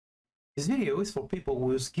This video is for people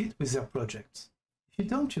who use Git with their projects. If you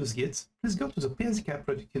don't use Git, please go to the SDK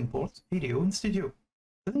project import video in Studio.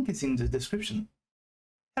 The link is in the description.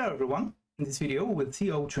 Hello everyone, in this video we will see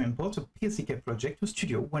how to import a SDK project to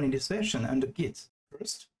Studio when it is versioned under Git.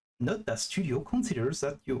 First, note that Studio considers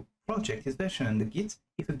that your project is versioned under Git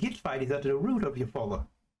if a Git file is at the root of your folder.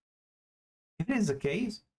 If it is the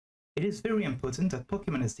case, it is very important that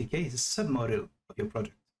Pokemon SDK is a submodule of your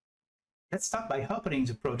project. Let's start by opening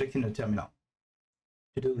the project in the terminal.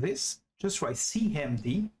 To do this, just write cmd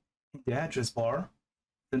in the address bar,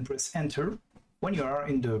 then press enter when you are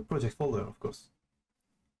in the project folder, of course.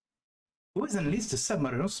 We will then list the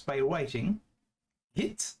submodules by writing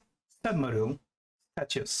git submodule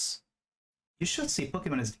status. You should see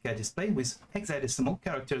Pokemon SDK display with hexadecimal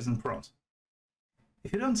characters in front.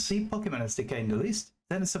 If you don't see Pokemon SDK in the list,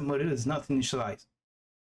 then the submodule is not initialized.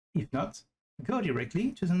 If not, go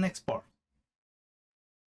directly to the next part.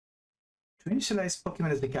 To initialize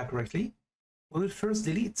Pokemon SDK correctly, we will first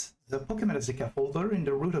delete the Pokemon SDK folder in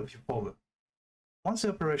the root of your folder. Once the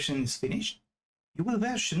operation is finished, you will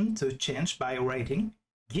version the change by writing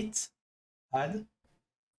git add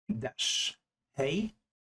 -a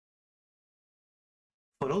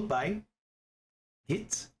followed by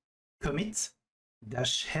git commit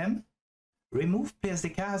 -m remove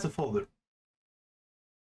PSDK as a folder.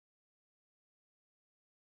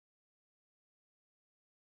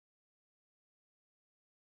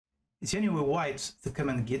 Then you will write the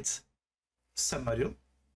command git submodule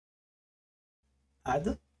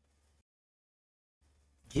add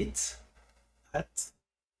git at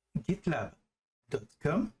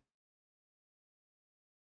gitlab.com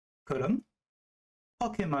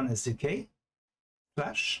Pokemon SDK /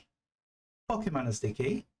 Pokemon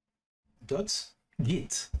SDK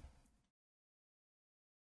 .git.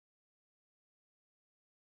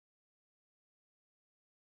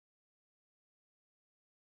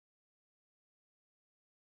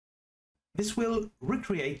 This will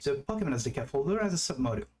recreate the Pokemon SDK folder as a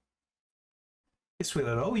submodule. This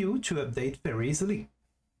will allow you to update very easily.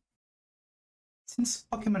 Since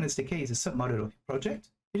Pokemon SDK is a submodule of your project,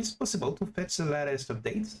 it is possible to fetch the latest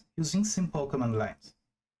updates using simple command lines.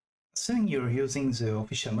 Assuming you're using the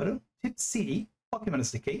official model, type cd Pokemon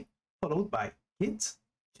SDK followed by git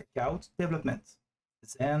checkout development,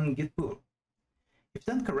 then git pull. If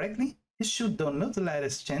done correctly, it should download the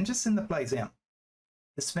latest changes and apply them.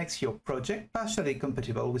 This makes your project partially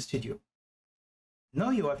compatible with Studio. Now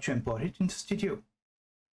you have to import it into Studio.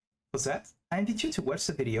 For that, I invite you to watch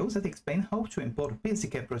the videos that explain how to import a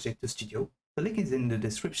SDK project to Studio. The link is in the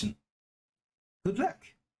description. Good luck!